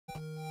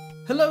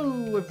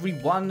Hello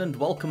everyone and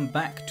welcome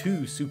back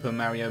to Super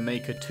Mario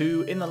Maker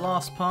 2. In the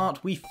last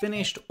part we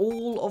finished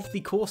all of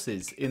the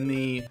courses in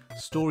the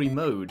story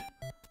mode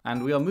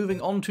and we are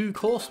moving on to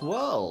Course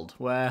World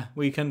where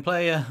we can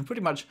play a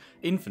pretty much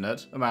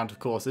infinite amount of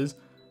courses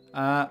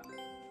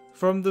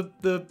from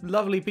the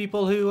lovely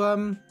people who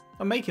are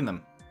making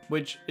them,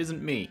 which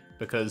isn't me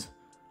because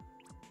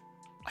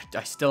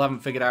I still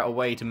haven't figured out a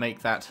way to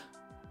make that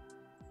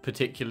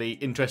particularly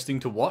interesting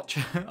to watch.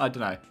 I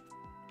don't know.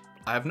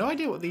 I have no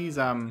idea what these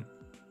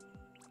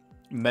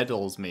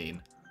medals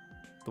mean.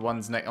 The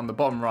ones on the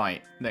bottom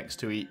right, next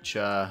to each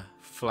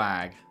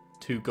flag.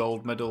 2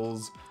 gold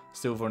medals,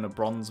 silver and a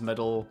bronze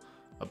medal,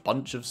 a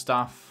bunch of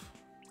stuff.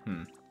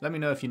 Let me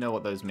know if you know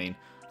what those mean.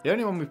 The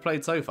only one we've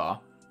played so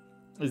far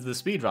is the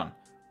speedrun,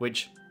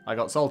 which I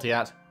got salty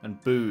at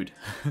and booed.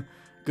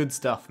 Good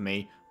stuff,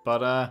 me.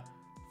 But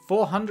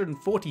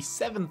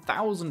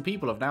 447,000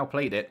 people have now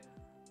played it,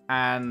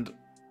 and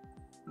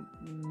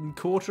a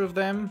quarter of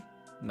them,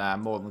 nah,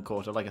 more than a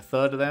quarter, like a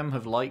third of them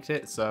have liked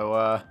it, so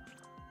I'm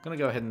gonna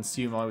go ahead and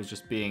assume I was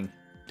just being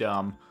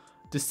dumb.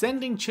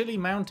 Descending Chilly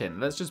Mountain.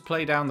 Let's just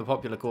play down the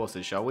popular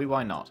courses, shall we?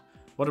 Why not?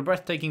 What a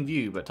breathtaking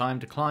view, but time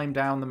to climb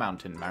down the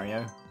mountain,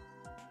 Mario.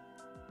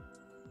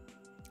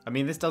 I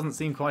mean, this doesn't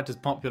seem quite as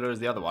popular as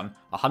the other one.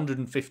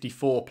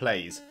 154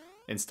 plays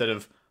instead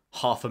of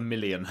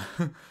 500,000.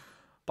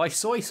 By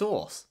Soy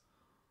Sauce.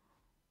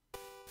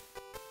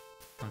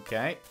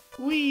 Okay.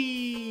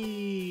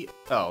 Whee!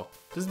 Oh,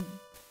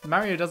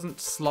 Mario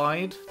doesn't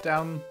slide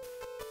down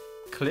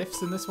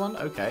cliffs in this one?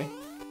 Okay.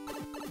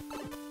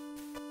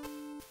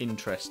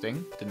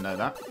 Interesting. Didn't know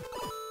that.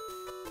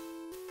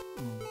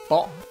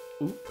 Bop.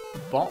 Ooh,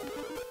 bop.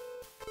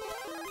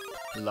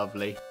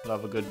 Lovely.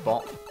 Love a good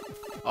bop.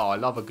 Oh, I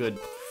love a good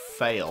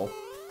fail.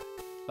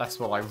 That's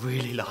what I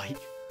really like.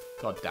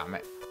 God damn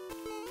it.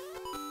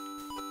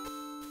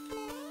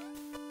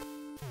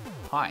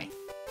 Hi,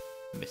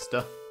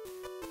 mister.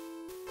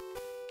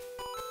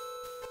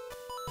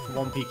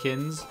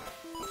 Swampykins.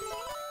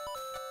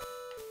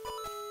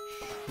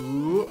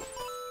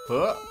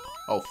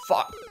 Oh,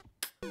 fuck.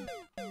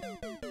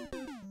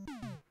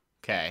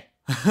 Okay.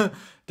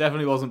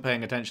 Definitely wasn't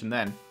paying attention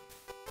then.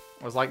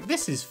 I was like,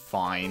 this is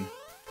fine.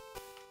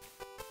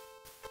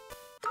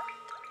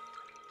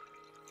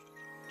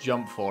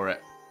 Jump for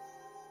it.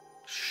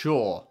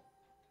 Sure.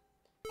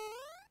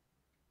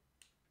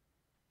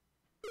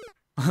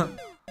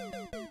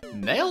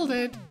 Nailed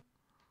it!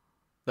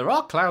 There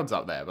are clouds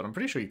up there, but I'm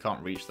pretty sure you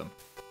can't reach them.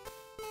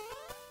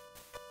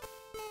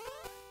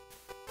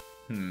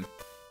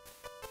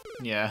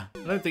 Yeah, I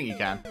don't think you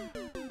can.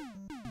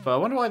 But I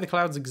wonder why the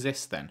clouds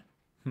exist then.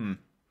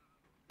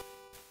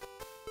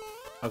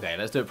 Okay,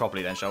 let's do it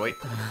properly then, shall we?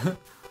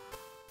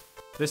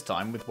 This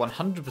time with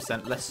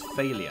 100% less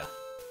failure.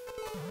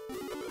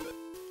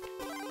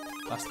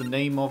 That's the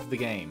name of the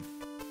game.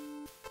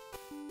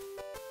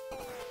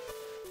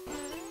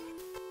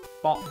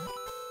 Bop.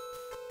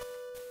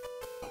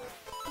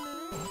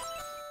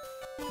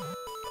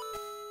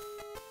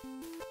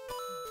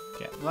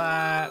 Get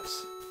that.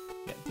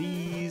 Get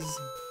these.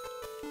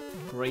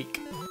 Break.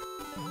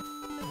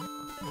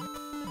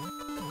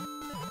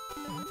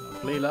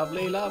 Lovely,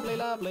 lovely, lovely,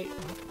 lovely.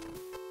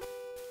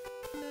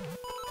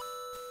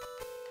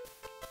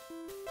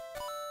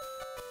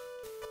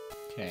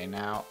 Okay,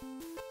 now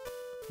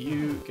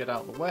you get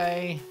out of the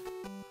way.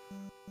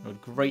 I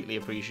would greatly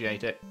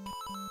appreciate it.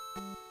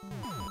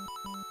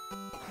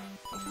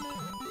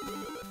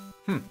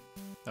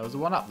 There was the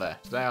one up there.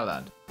 Today I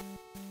learned.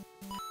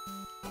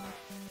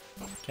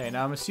 Okay,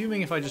 now I'm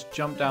assuming if I just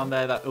jump down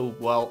there that... Oh,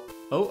 well...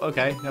 Oh,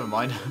 okay, never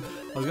mind.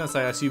 I was going to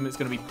say I assume it's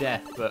going to be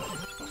death, but...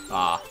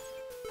 Ah.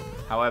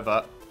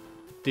 However,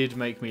 did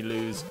make me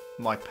lose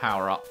my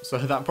power-up, so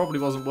that probably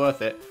wasn't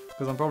worth it,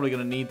 because I'm probably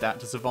going to need that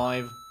to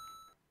survive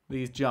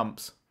these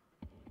jumps.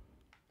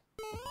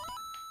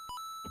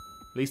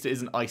 At least it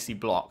isn't icy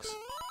blocks.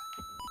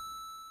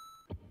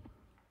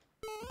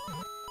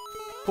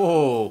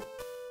 Oh!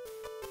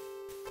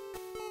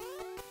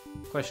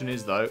 Question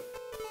is, though...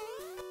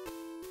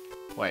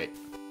 Wait.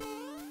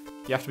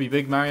 You have to be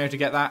Big Mario to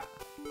get that?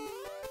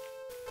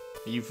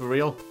 Are you for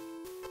real?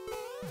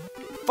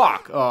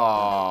 Fuck!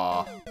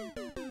 Aww.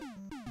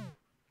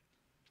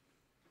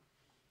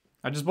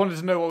 I just wanted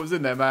to know what was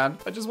in there, man.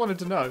 I just wanted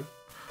to know.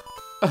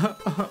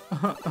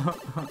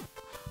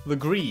 The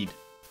greed.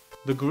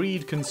 The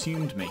greed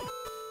consumed me.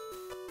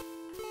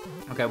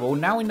 Okay, well,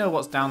 now we know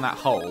what's down that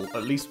hole.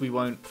 At least we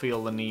won't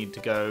feel the need to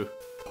go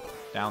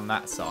down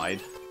that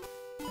side.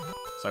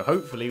 So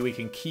hopefully we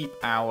can keep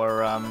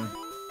our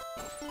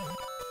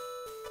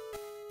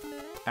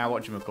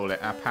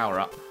whatchamacallit, our power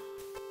up.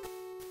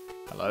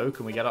 Hello,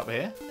 can we get up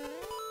here?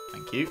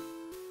 Thank you.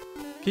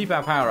 Keep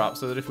our power up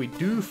so that if we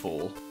do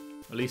fall,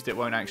 at least it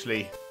won't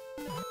actually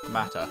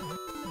matter.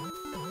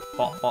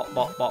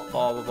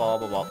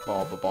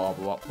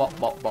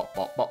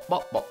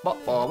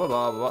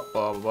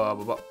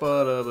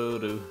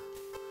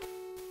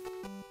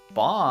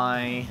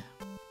 Bye.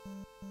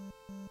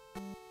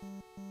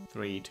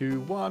 3,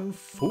 2, 1,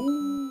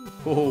 fool.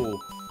 Oh.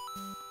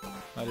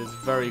 That is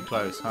very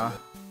close, huh?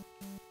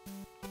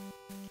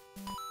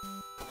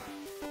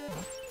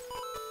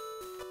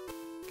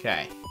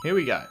 Okay, here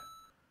we go.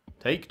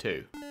 Take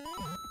 2.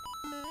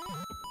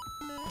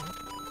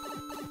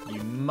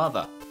 You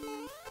mother.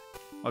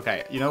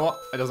 Okay, you know what?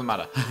 It doesn't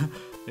matter.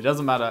 It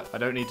doesn't matter. I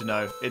don't need to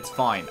know. It's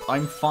fine.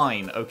 I'm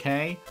fine,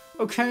 okay?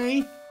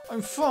 Okay?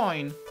 I'm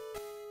fine.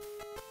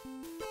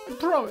 I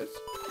promise.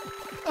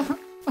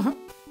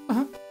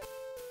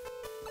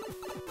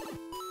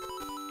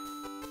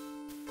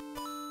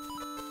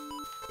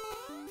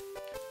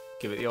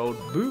 Give it the old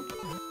boop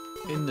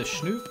in the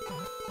schnoop.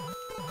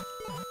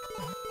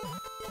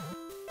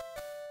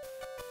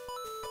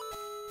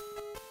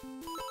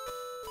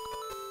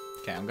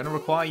 Okay, I'm going to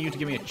require you to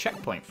give me a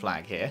checkpoint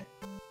flag here.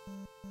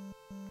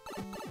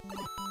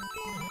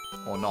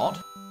 Or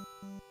not.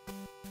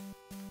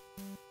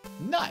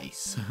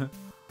 Nice!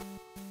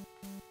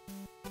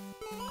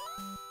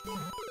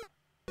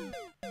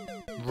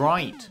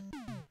 Right.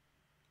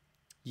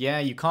 Yeah,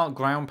 you can't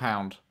ground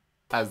pound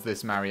as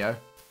this Mario.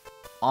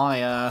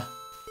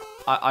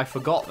 I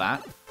forgot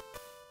that.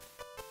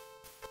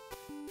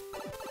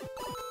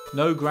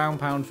 No ground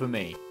pound for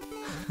me.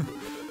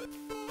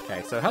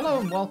 Okay, so hello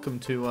and welcome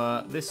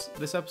to this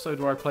episode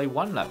where I play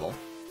one level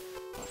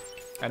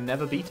and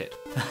never beat it.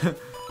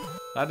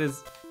 That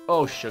is...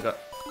 Oh, sugar.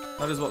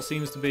 That is what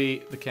seems to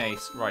be the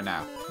case right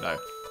now. No.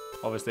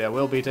 Obviously, I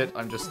will beat it.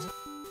 I'm just...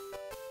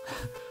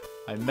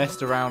 I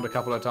messed around a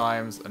couple of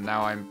times, and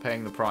now I'm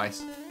paying the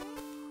price.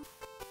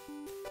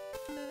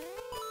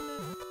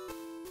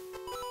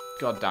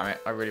 God damn it.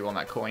 I really want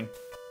that coin.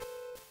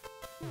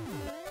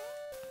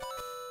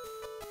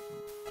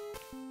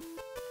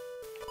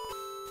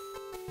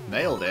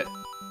 Nailed it.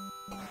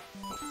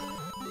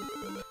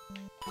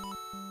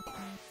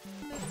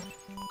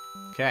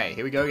 Okay,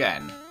 here we go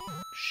again.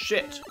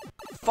 Shit.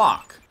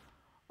 Fuck.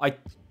 I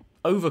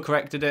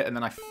overcorrected it and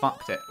then I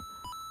fucked it.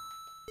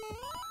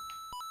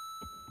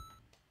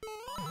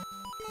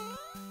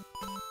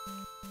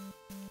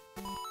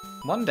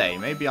 One day,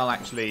 maybe I'll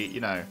actually,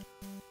 you know,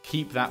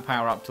 keep that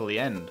power up till the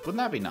end. Wouldn't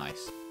that be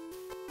nice?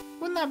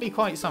 Wouldn't that be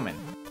quite something?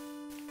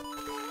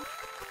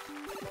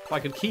 If I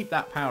could keep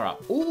that power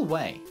up all the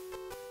way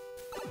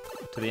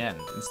to the end,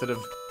 instead of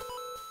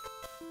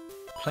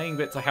playing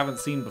bits I haven't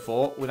seen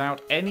before without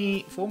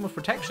any form of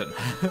protection.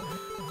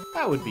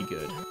 That would be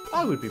good.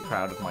 I would be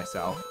proud of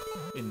myself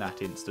in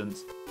that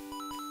instance.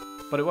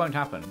 But it won't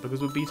happen, because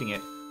we're beating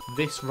it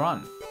this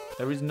run.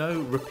 There is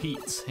no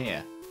repeats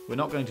here. We're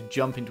not going to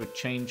jump into a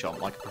chain chomp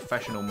like a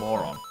professional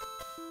moron.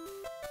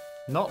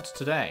 Not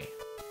today.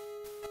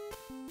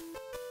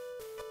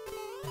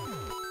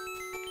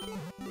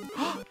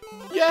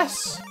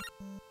 Yes!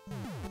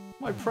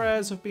 My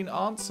prayers have been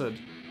answered.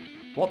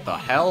 What the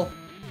hell?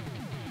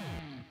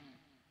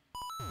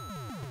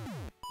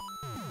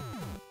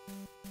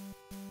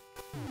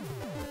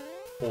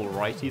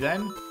 Alrighty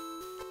then.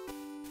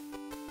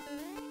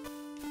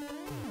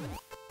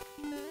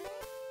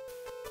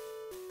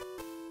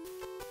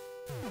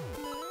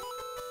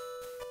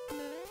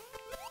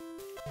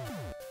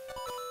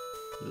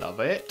 Love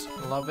it,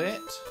 love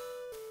it.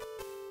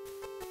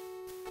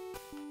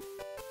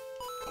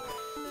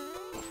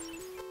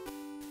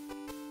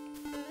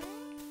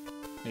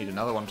 Need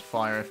another one to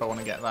fire if I want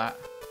to get that.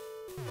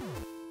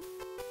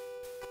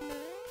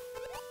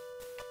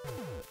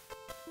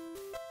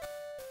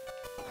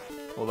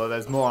 Although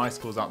there's more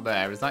icicles up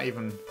there. Is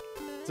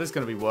this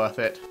going to be worth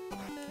it?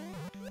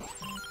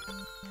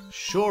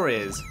 Sure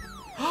is.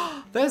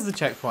 There's the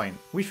checkpoint.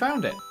 We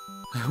found it.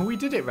 We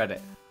did it,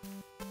 Reddit.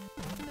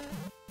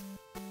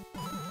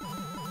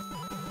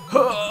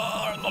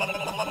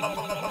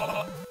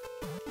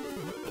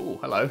 Oh,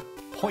 hello.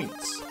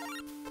 Points.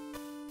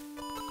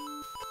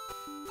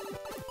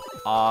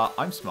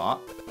 I'm smart.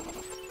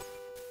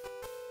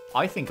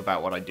 I think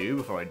about what I do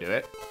before I do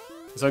it.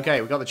 It's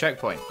okay, we got the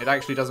checkpoint. It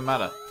actually doesn't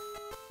matter.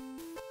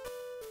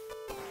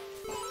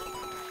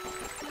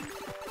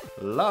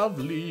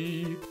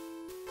 Lovely.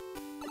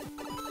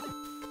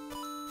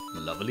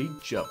 Lovely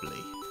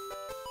jubbly.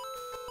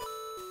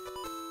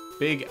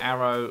 Big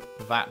arrow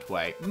that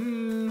way.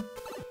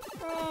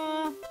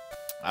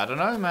 I don't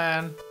know,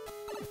 man.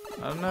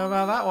 I don't know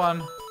about that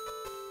one.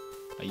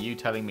 Are you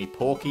telling me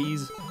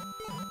porkies?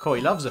 Cool,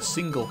 he loves a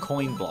single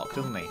coin block,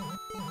 doesn't he?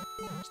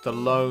 Just a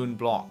lone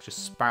block,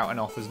 just spouting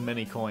off as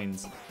many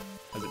coins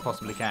as it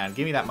possibly can.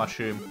 Give me that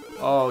mushroom.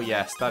 Oh,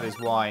 yes, that is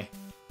why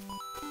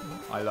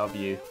I love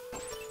you.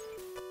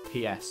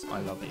 P.S.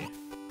 I love you.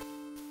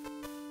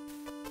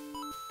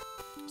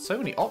 So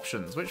many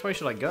options. Which way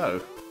should I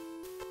go?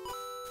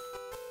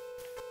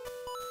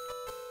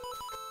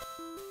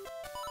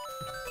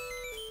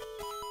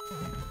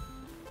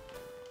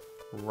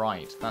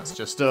 Right, that's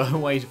just a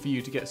way for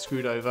you to get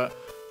screwed over.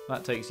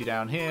 That takes you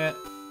down here.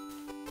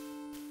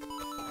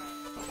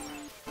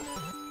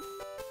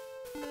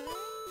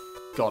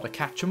 Gotta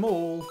catch 'em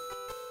all.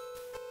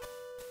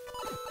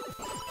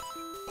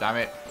 Damn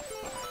it.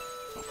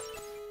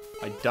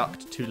 I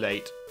ducked too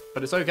late.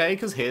 But it's okay,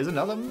 because here's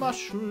another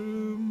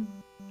mushroom.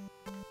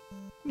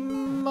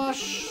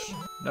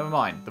 Never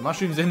mind. The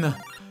mushroom's in the...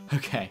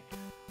 Okay.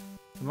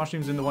 The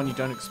mushroom's in the one you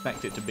don't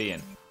expect it to be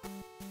in.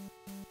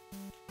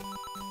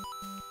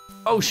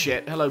 Oh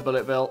shit. Hello,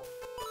 Bullet Bill.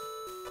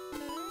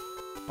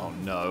 Oh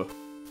no.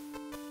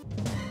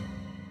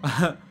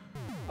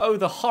 Oh,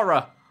 the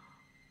horror.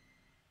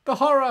 The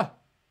horror.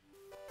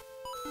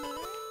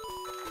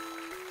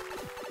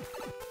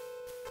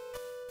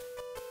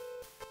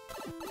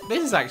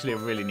 This is actually a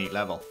really neat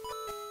level.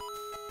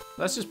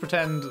 Let's just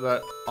pretend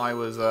that I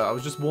was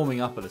just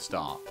warming up at the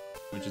start,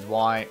 which is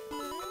why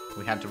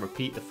we had to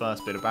repeat the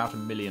first bit about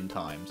 1,000,000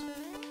 times.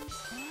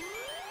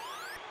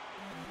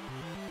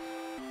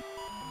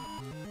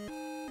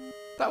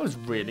 That was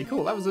really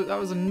cool. That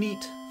was a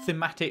neat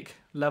thematic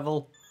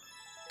level.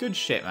 Good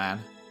shit,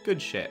 man.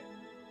 Good shit.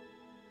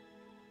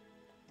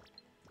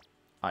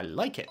 I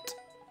like it.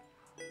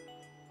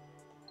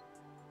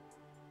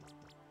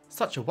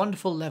 Such a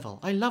wonderful level.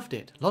 I loved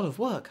it. Lot of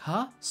work,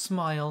 huh?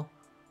 Smile.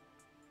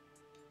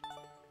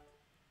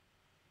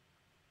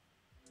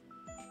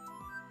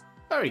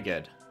 Very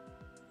good.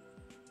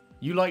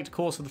 You liked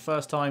course for the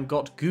first time,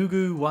 got Goo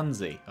Goo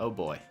Onesie. Oh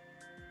boy.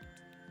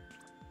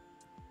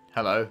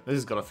 Hello, this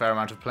has got a fair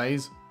amount of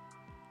plays.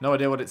 No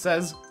idea what it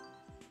says,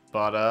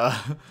 but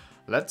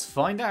let's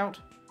find out.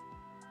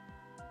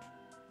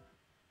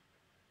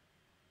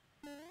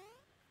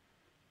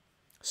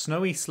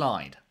 Snowy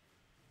Slide.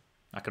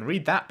 I can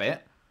read that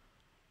bit.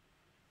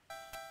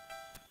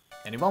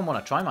 Anyone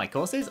want to try my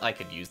courses? I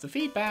could use the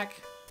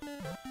feedback.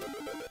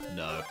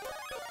 No.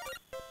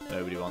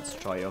 Nobody wants to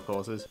try your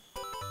courses.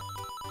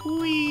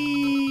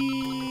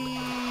 Whee!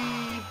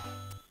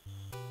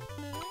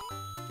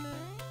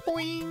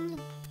 Boing!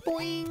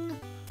 Boing!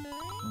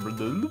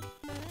 Blue.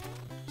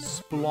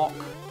 Splock.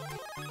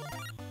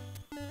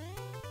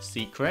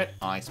 Secret.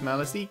 I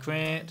smell a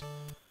secret.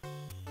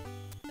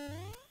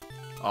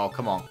 Oh,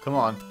 come on. Come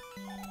on.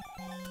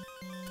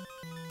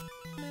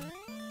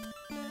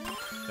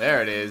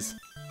 There it is.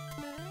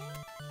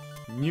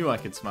 Knew I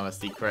could smell a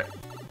secret.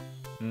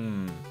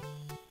 Mmm.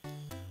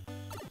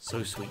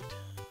 So sweet.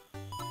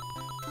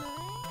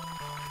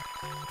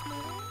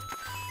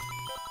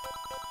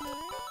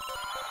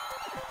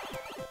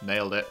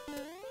 Nailed it.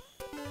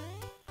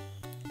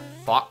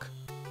 Fuck.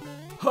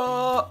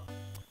 Huh.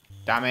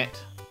 Damn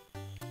it.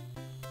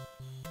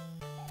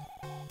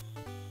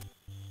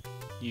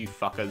 You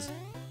fuckers.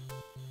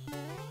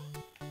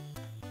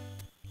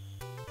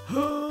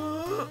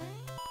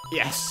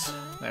 Yes.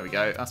 There we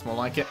go. That's more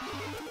like it.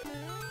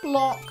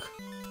 Block.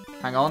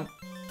 Hang on.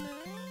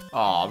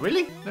 Aw,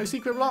 really? No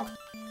secret block?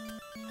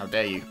 How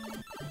dare you?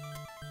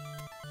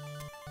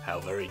 How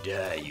very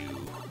dare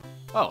you?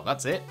 Oh,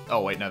 that's it?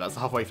 Oh, wait, no, that's the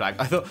halfway flag.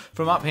 I thought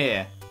from up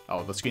here...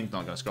 Oh, the screen's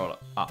not going to scroll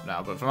up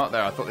now, but from up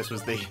there I thought this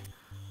was the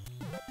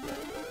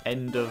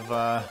end of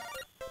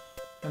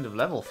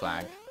level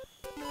flag.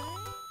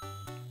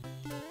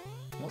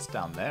 What's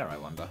down there, I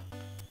wonder?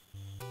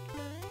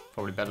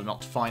 Probably better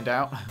not to find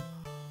out.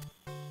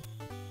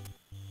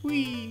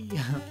 Whee!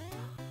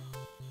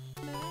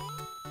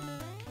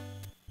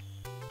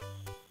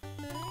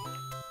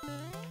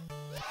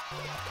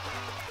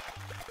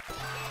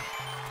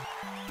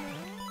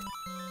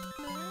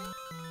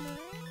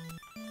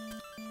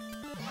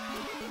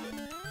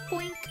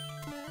 Boink!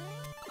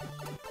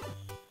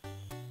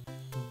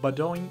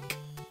 Badoink!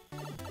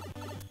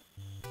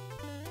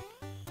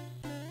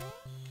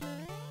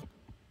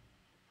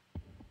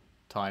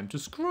 Time to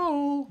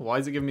scroll! Why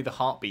is it giving me the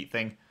heartbeat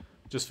thing?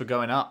 Just for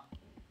going up?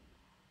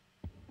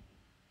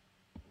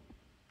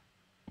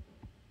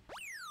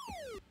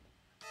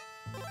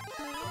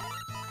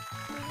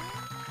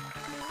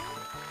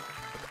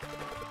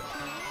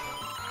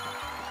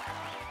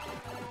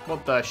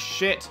 What the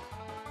shit?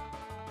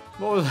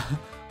 What was...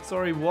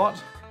 Sorry, what?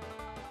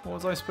 What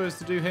was I supposed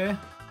to do here?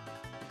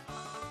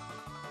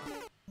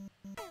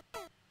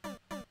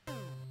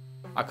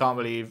 I can't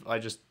believe I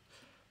just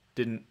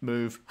didn't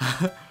move.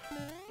 I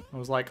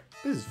was like,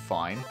 this is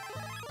fine.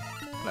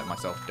 Let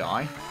myself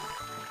die.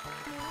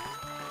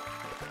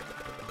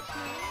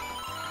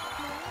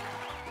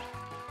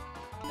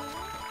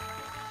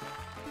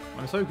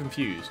 I'm so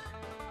confused.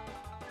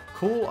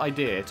 Cool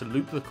idea to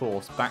loop the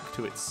course back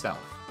to itself.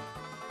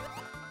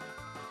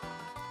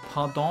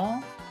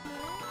 Pardon?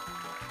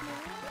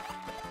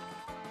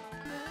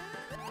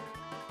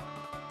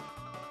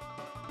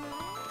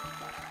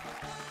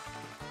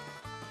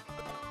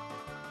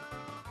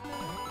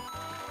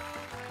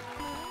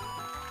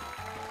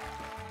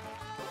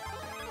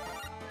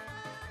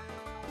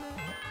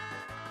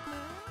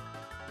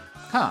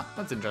 Huh,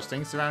 that's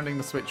interesting. Surrounding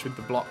the switch with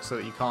the block so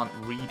that you can't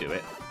redo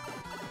it.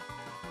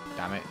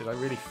 Damn it, did I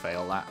really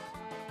fail that?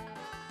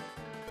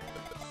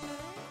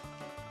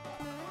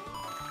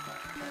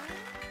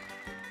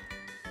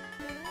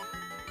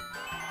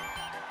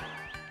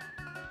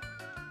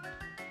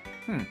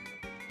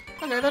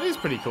 Okay, that is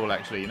pretty cool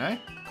actually, you know?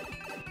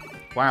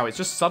 Wow, it's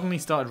just suddenly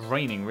started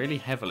raining really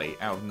heavily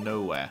out of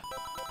nowhere.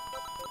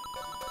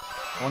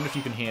 I wonder if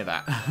you can hear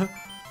that.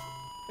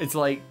 It's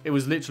like, it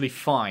was literally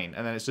fine,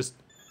 and then it's just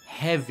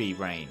heavy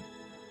rain.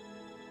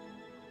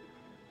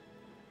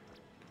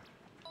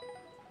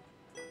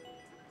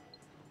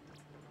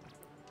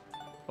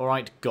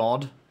 Alright,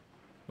 God.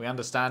 We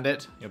understand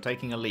it. You're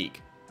taking a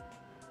leak.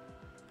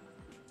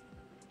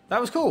 That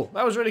was cool.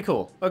 That was really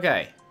cool.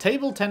 Okay.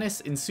 Table tennis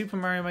in Super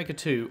Mario Maker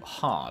 2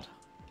 hard.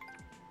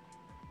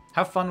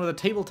 Have fun with a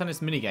table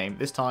tennis minigame.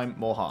 This time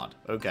more hard.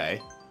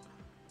 Okay.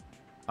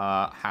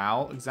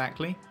 How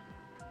exactly?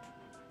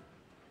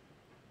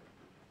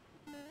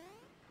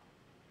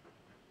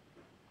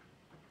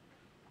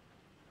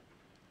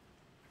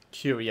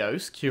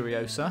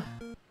 Curiosa.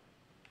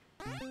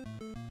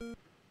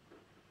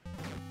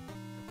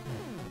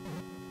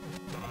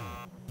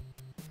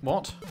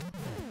 What?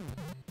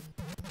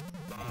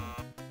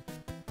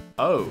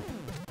 Oh.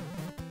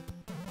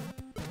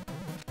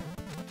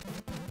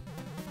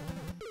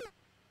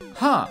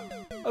 Huh.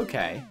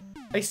 Okay.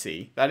 I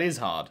see. That is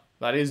hard.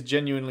 That is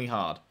genuinely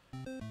hard.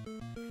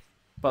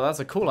 But that's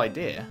a cool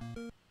idea.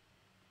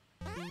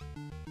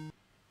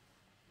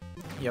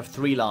 You have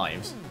 3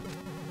 lives.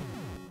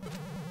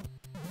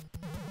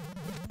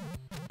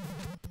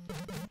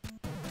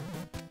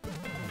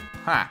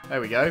 Ha!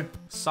 There we go.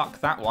 Suck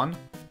that one.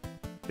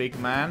 Big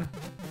man.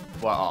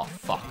 Well, oh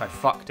fuck, I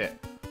fucked it.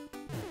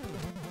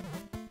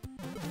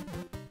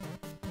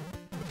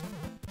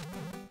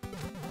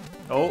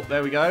 Oh,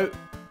 there we go.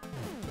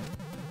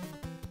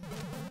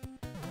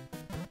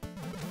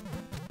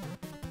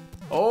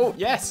 Oh,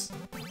 yes!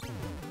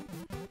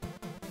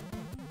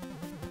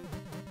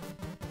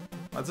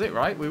 That's it,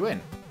 right? We win.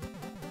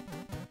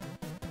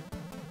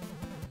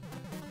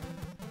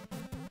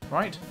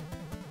 Right?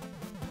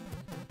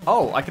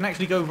 Oh, I can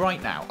actually go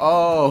right now.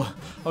 Oh,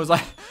 I was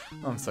like...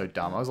 I'm so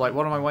dumb. I was like,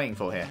 what am I waiting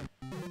for here?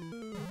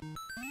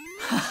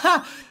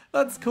 Haha!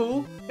 That's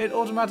cool. It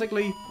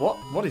automatically...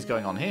 What is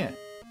going on here?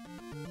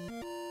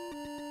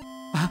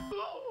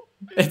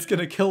 It's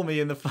gonna kill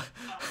me in the...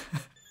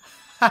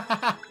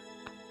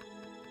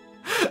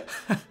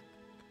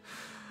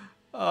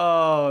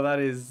 Oh, that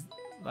is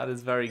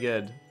very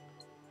good.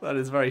 That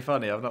is very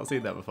funny. I've not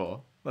seen that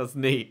before. That's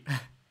neat.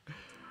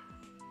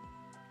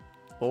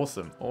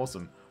 Awesome,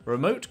 awesome.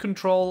 Remote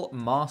control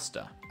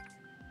master.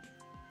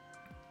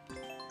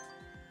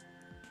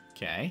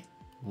 Okay.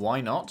 Why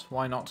not?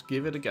 Why not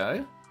give it a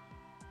go?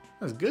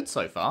 That's good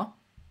so far.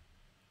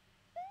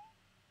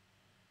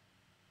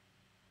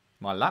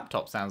 My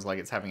laptop sounds like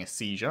it's having a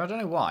seizure. I don't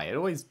know why. It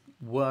always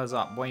whirs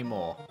up way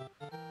more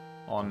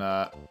on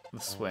the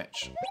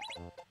Switch.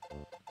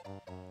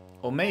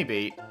 Or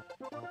maybe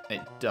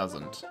it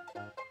doesn't.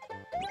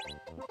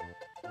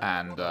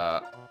 And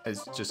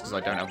it's just because I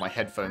don't have my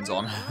headphones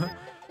on.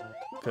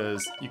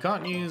 Because you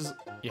can't use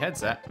your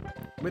headset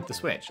with the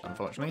Switch,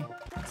 unfortunately.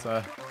 It's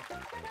a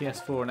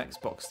PS4 and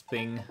Xbox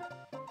thing.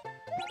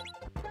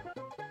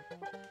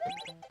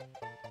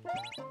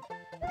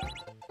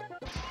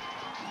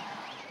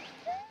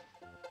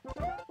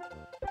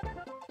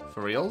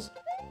 For reals?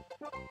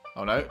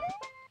 Oh no.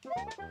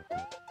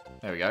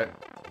 There we go.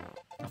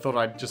 I thought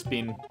I'd just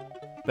been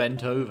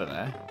bent over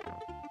there.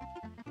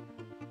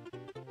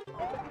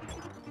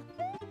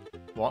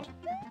 What?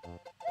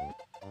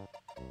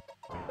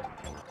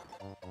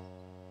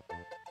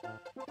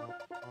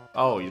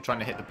 Oh, you're trying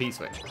to hit the P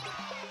switch.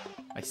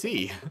 I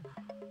see.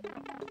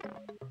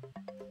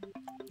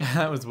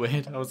 That was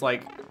weird. I was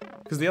like...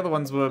 Because the other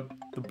ones were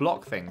the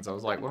block things. I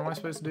was like, what am I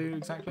supposed to do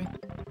exactly?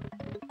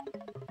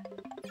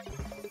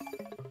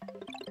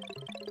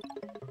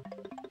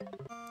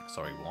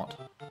 Sorry, what?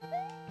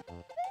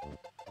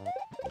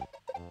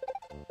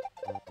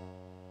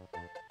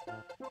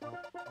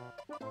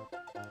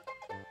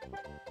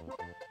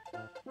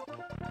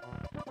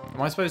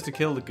 Am I supposed to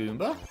kill the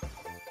Goomba?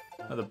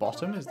 At the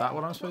bottom? Is that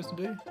what I'm supposed to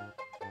do?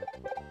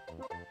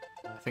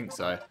 I think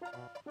so.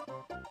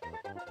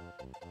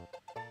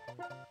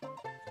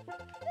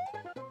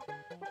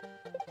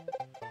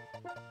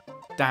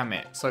 Damn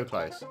it, so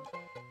close.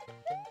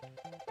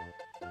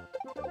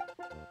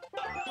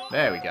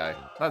 There we go.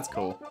 That's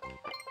cool.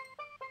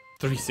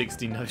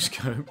 360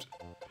 no-scoped.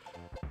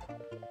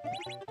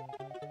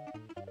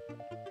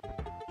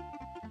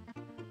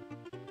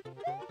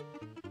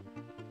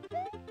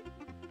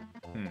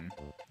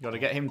 You gotta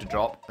get him to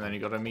drop, and then you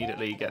gotta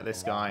immediately get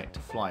this guy to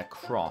fly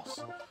across.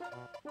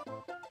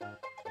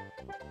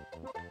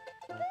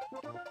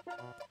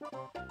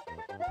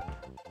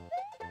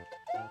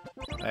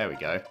 There we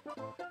go.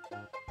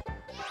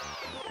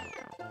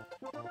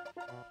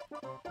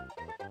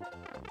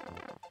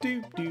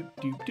 Doop doop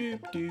doop doop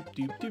doop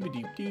doop doop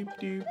doop doop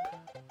doop.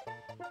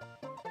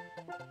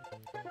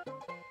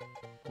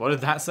 What did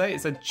that say?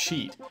 It said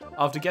cheat.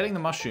 After getting the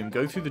mushroom,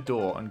 go through the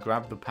door and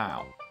grab the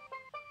POW.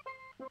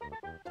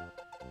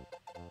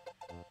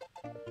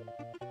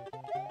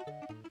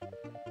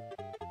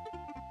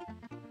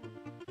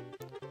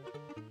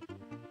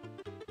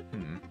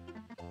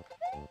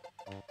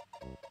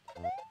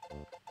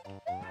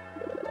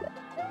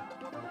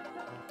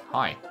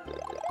 Hi.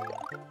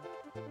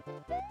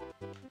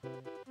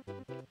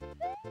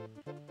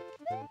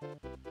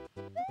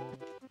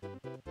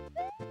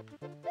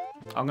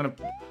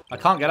 I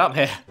can't get up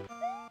here.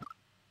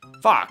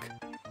 Fuck.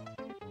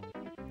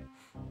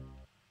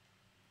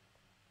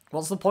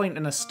 What's the point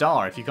in a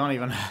star if you can't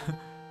even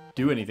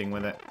do anything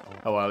with it.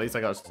 Oh well, at least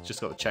I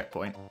just got the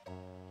checkpoint.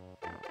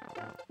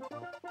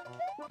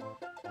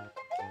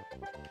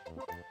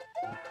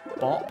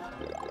 Bop.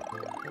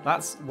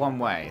 That's one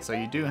way, so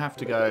you do have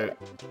to go...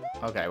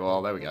 Okay,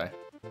 well, there we go.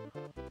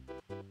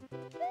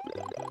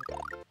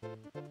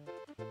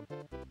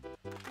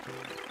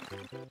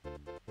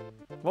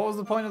 What was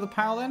the point of the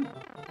POW then?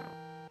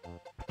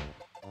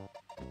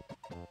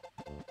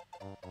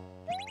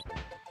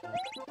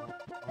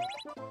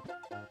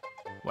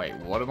 Wait,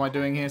 what am I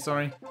doing here,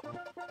 sorry?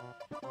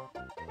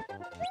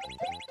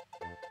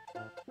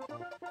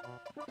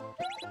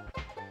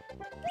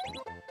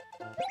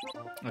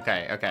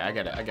 Okay, okay, I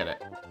get it, I get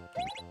it.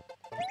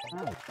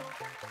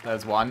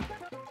 There's one.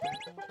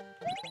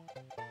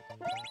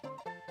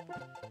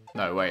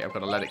 No, wait, I've got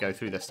to let it go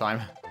through this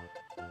time.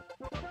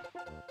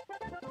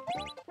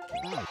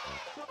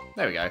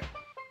 There we go.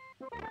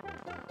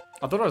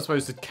 I thought I was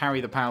supposed to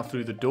carry the POW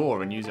through the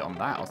door and use it on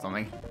that or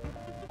something.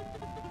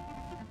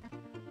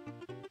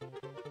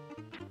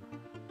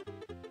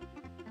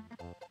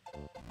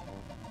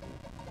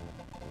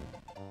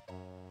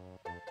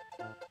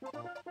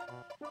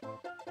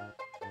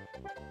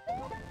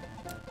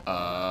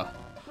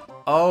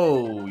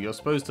 Oh, you're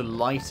supposed to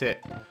light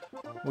it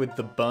with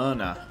the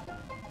burner.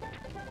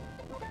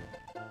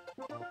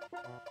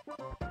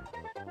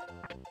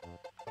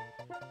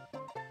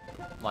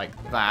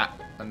 Like that,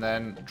 and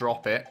then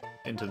drop it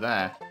into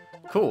there.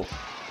 Cool.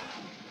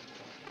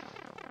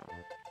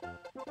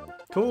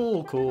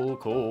 Cool, cool,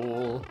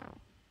 cool.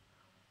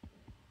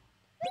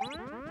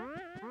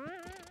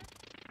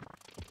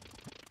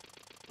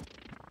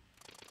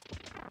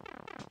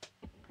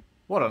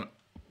 What on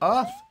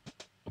earth?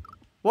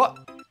 What?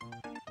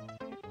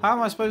 How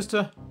am I supposed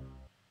to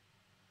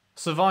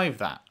survive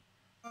that?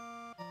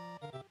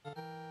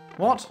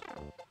 What?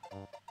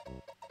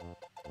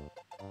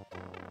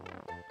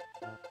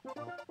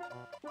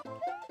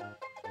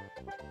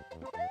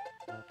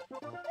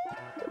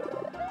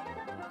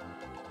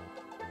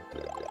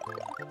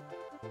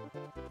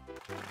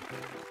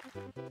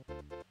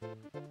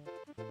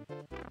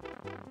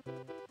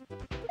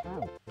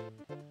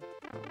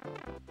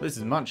 This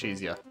is much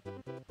easier.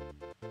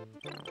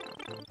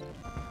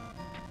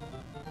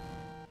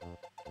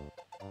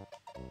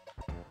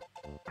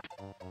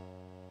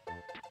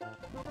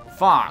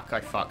 Fuck, I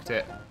fucked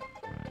it.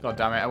 God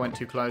damn it, I went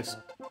too close.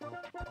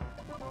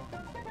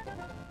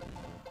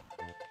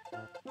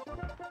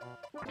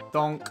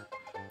 Donk.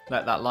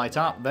 Let that light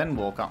up, then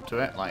walk up to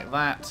it like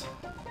that.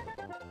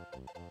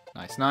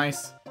 Nice,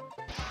 nice.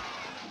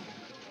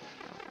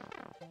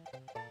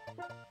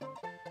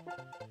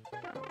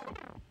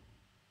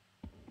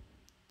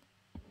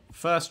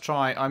 First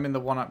try, I'm in the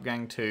one-up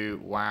gang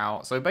too.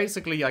 Wow. So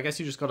basically, I guess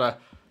you just gotta...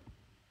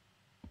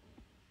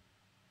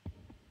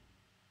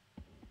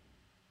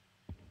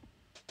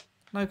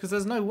 No, because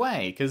there's no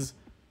way, because...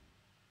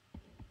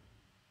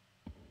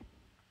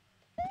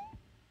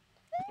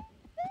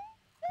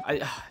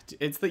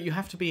 It's that you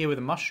have to be here with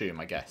a mushroom,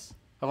 I guess.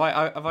 Have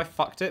I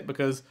fucked it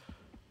because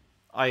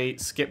I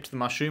skipped the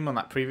mushroom on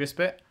that previous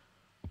bit?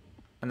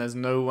 And there's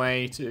no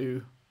way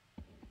to...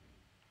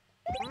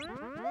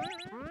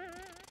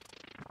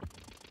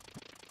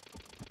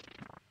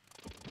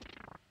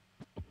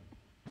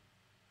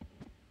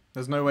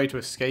 There's no way to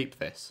escape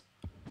this.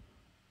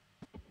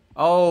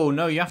 Oh,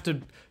 no, you have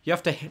to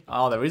hit...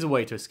 Oh, there is a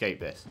way to escape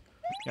this.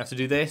 You have to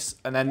do this,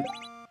 and then...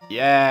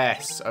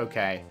 Yes!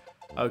 Okay.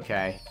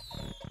 Okay.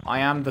 I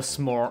am the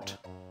smart.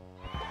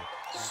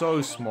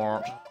 So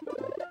smart.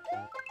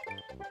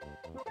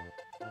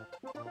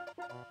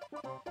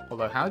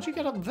 Although, how'd you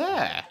get up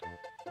there?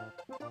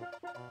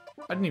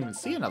 I didn't even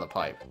see another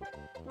pipe.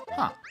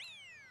 Huh.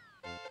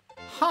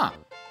 Huh.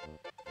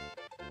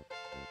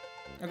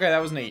 Okay,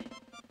 that was neat.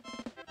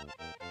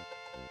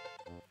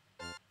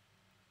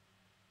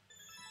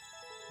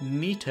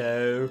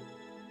 Neato.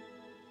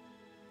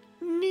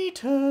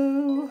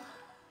 Neato.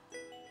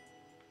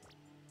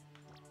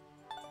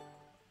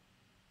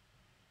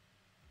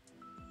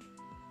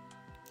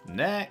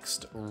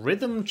 Next,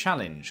 Rhythm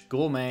Challenge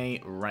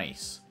Gourmet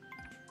Race.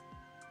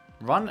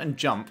 Run and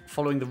jump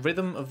following the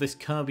rhythm of this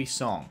Kirby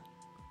song.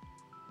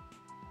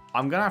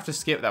 I'm gonna have to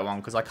skip that one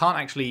because I can't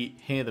actually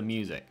hear the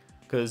music.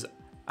 Because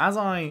as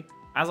I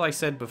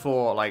said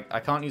before, like I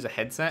can't use a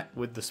headset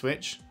with the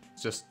Switch.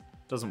 It just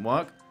doesn't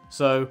work.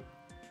 So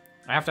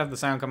I have to have the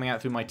sound coming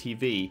out through my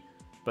TV.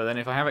 But then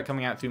if I have it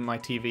coming out through my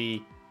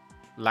TV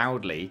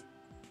loudly,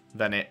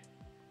 then it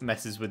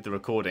messes with the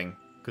recording.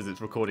 Because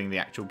it's recording the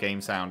actual game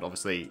sound,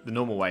 obviously, the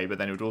normal way, but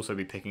then it would also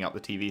be picking up the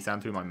TV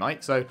sound through my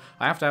mic. So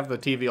I have to have the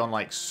TV on,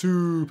 like,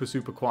 super,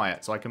 super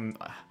quiet. So I can...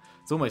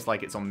 It's almost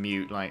like it's on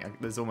mute.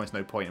 Like, there's almost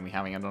no point in me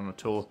having it on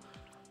at all.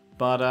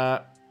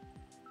 But,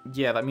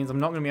 yeah, that means I'm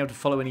not going to be able to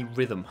follow any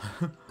rhythm.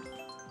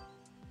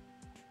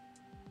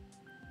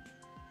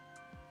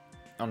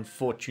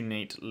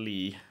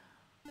 Unfortunately.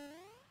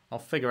 I'll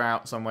figure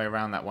out some way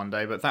around that one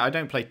day. But I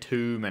don't play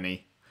too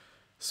many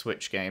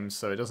Switch games,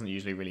 so it doesn't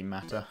usually really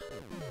matter.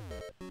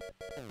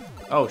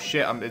 Oh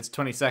shit, it's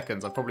 20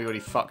 seconds. I've probably already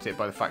fucked it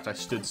by the fact I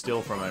stood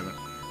still for a moment.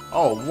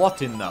 Oh,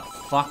 what in the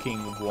fucking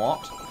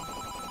what?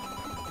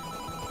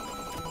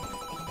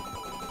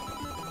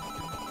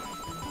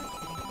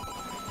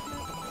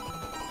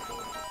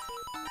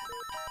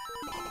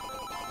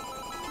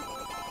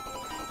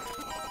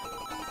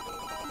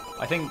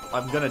 I think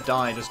I'm gonna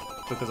die just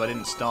because I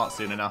didn't start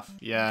soon enough.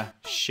 Yeah,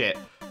 shit.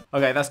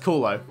 Okay, that's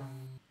cool though.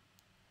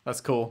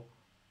 That's cool.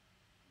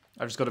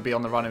 I've just got to be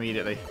on the run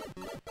immediately.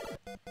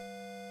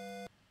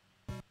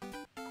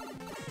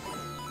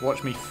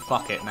 Watch me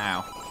fuck it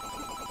now.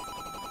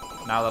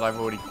 Now that I've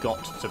already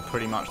got to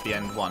pretty much the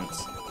end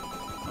once,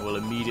 I will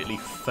immediately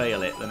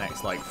fail it the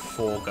next, like,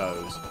 4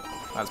 goes.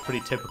 That's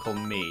pretty typical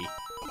me.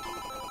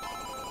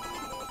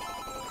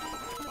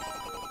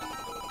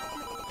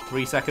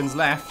 3 seconds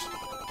left.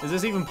 Is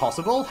this even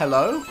possible?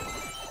 Hello?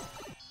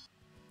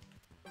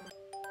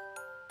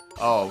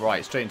 Oh,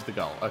 right, straight into the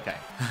goal. Okay.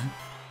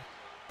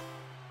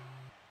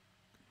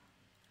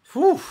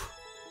 Whew.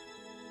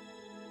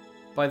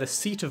 By the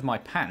seat of my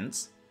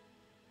pants.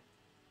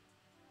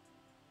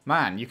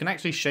 Man, you can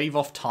actually shave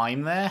off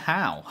time there?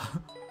 How?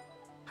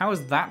 How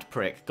has that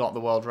prick got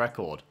the world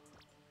record?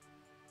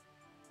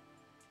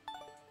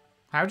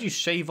 How do you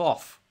shave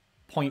off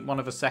 0.1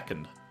 of a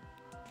second?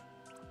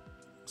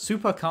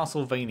 Super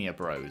Castlevania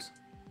Bros.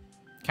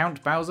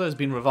 Count Bowser has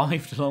been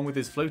revived along with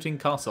his floating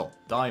castle.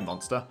 Die,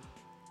 monster.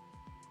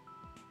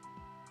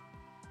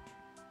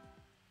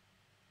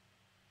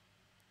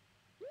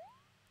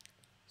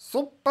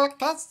 Super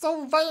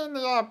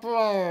Castlevania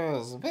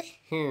Bros.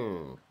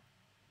 Woohoo!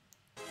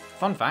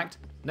 Fun fact,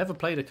 never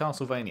played a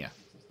Castlevania.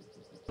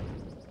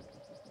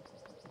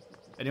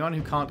 Anyone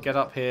who can't get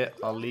up here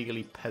are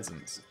legally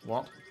peasants.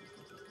 What?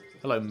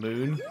 Hello,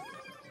 Moon.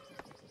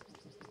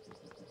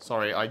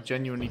 Sorry, I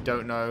genuinely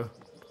don't know.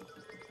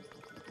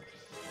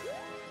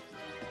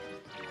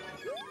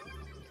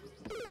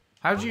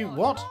 How do you...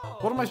 What?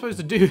 What am I supposed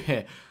to do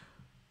here?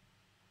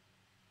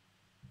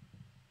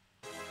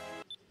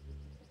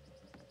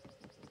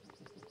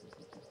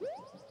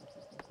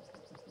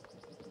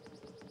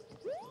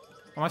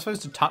 Am I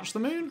supposed to touch the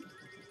moon?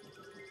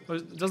 Or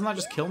doesn't that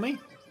just kill me?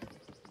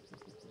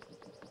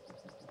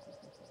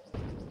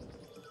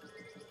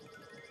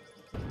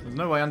 There's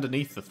no way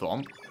underneath the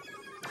thwomp.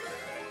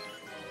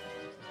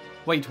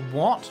 Wait,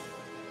 what?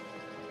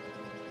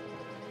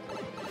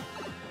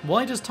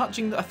 Why does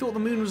touching... I thought the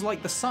moon was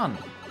like the sun.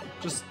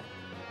 Just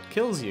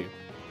kills you.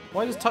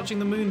 Why does touching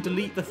the moon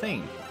delete the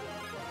thing?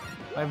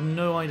 I have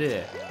no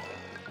idea.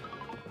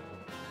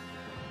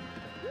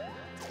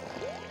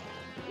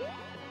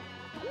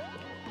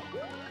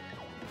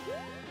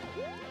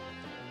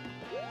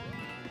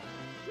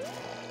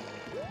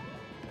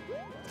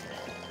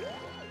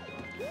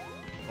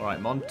 Alright,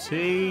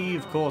 Monty.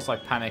 Of course I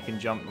panic and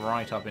jump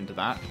right up into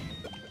that.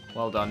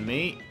 Well done,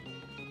 me.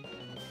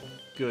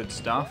 Good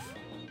stuff.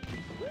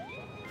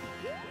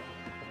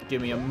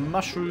 Give me a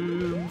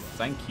mushroom.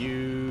 Thank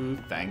you.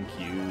 Thank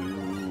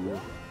you.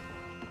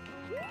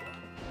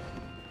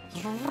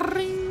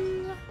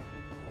 Ring.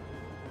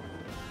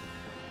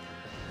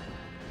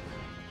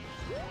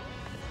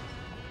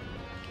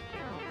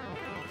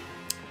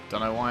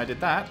 Don't know why I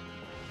did that.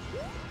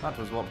 That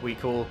was what we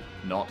call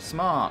not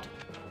smart.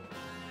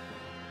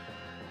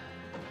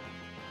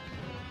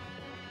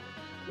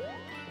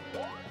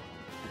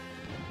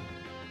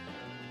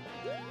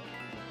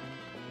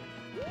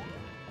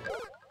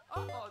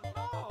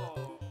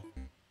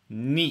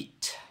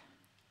 Neat.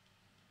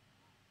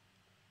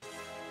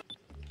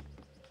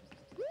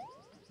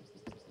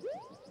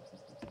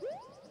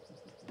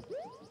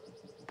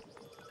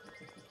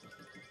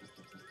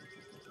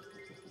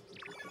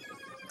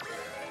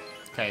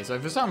 Okay, so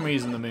for some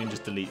reason the moon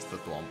just deletes the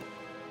thwomp.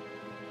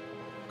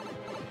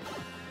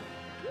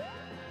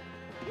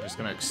 I'm just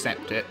going to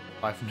accept it.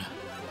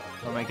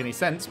 Doesn't make any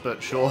sense,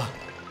 but sure.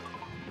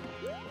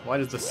 Why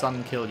does the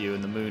sun kill you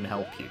and the moon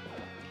help you?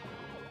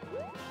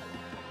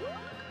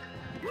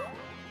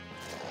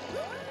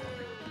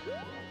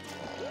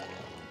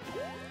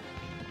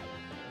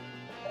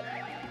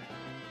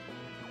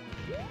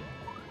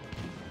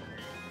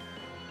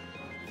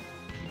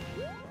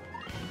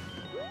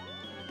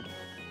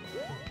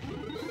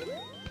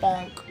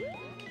 Bonk.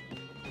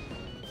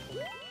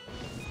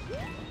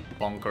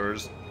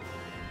 Bonkers.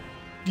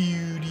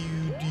 Do.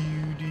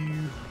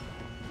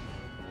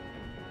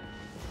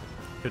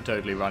 Could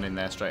totally run in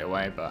there straight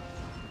away, but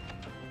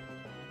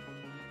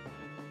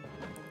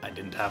I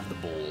didn't have the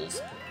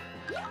balls.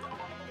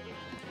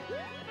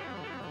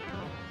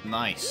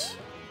 Nice.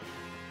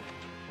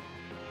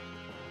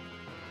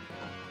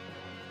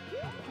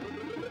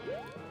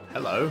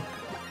 Hello.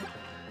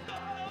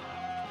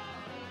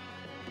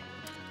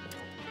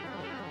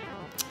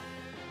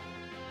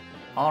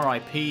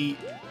 R.I.P.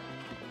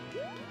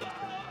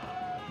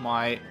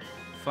 my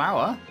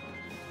flower.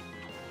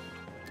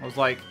 I was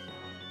like,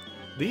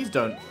 these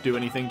don't do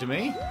anything to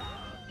me.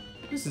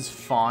 This is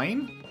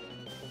fine.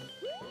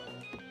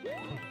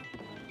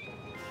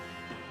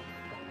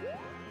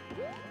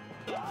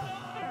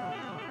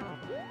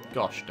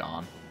 Gosh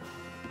darn.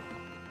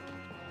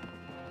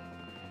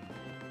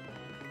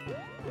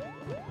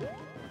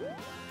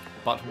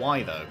 But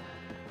why, though?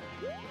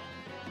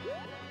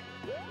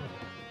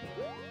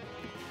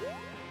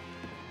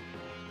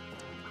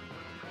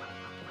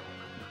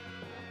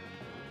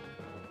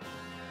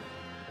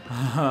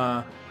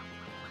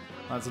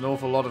 That's an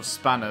awful lot of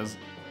spanners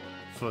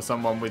for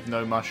someone with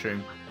no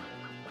mushroom.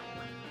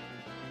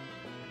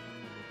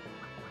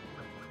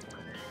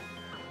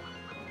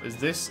 Is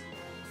this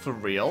for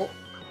real?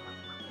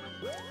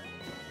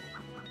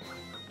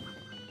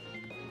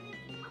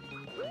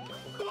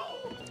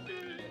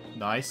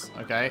 Nice.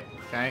 Okay.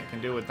 Okay.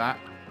 Can deal with that.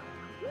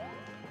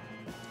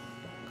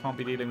 Can't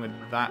be dealing with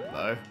that,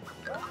 though.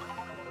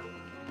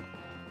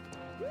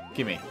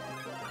 Gimme.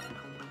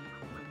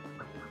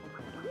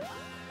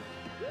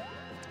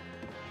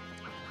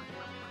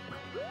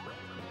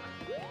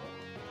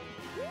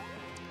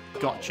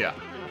 Gotcha.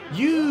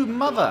 You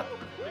mother!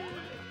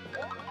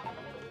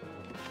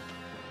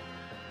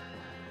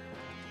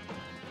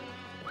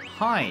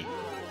 Hi.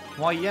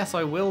 Why, yes,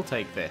 I will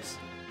take this.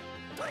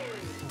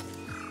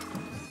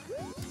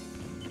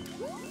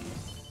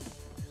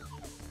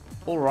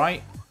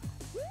 Alright.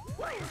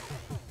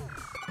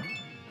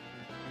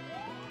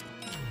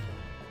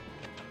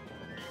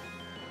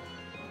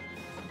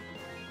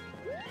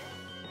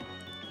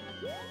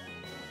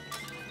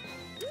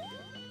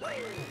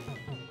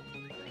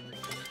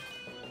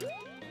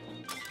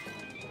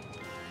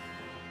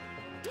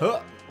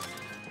 Huh.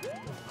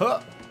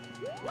 Huh.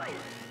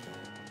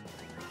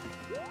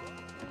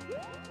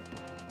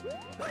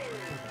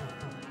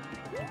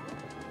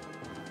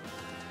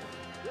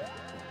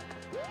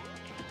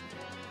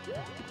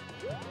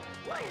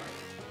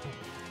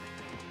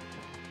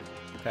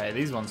 Okay,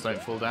 these ones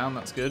don't fall down,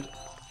 that's good.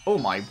 Oh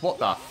my, what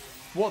the?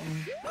 What?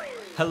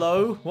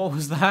 Hello? What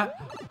was that?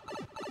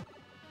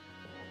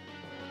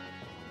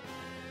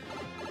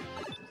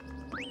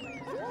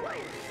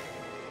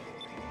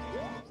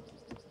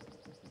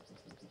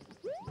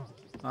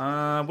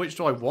 Which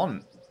do I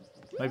want?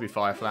 Maybe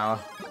Fireflower.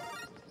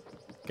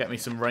 Get me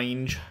some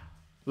range.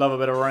 Love a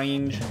bit of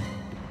range.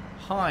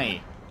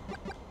 Hi.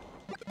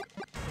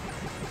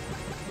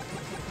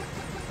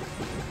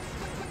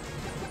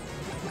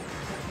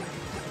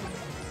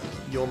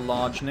 Your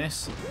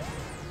largeness.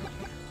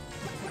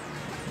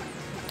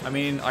 I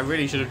mean, I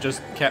really should have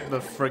just kept the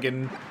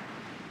friggin'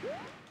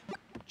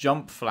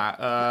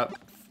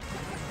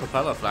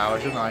 propeller flower,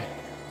 shouldn't I?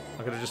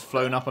 I could have just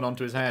flown up and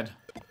onto his head.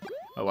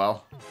 Oh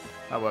well.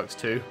 That works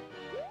too.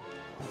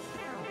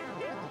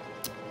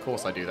 Of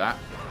course I do that.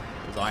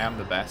 Because I am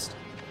the best.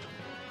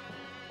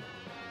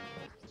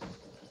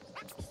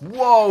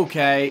 Whoa,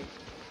 okay.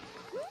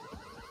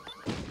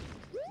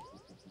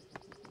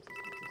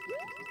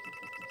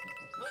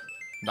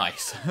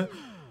 Nice.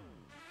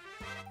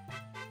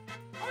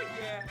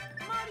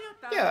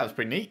 Yeah, that was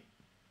pretty neat.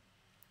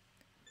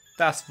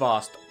 Das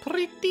war's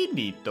pretty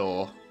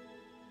neato.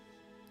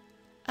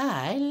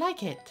 I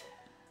like it.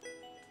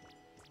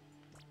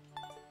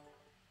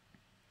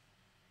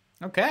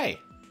 Okay.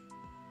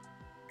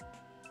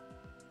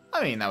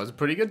 I mean, that was a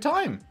pretty good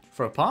time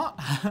for a part.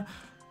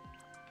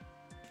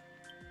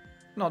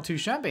 Not too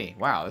shabby.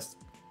 Wow, that's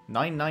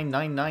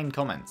 9999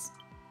 comments.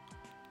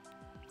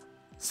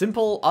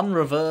 Simple,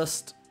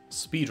 unreversed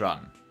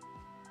speedrun.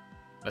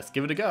 Let's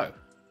give it a go.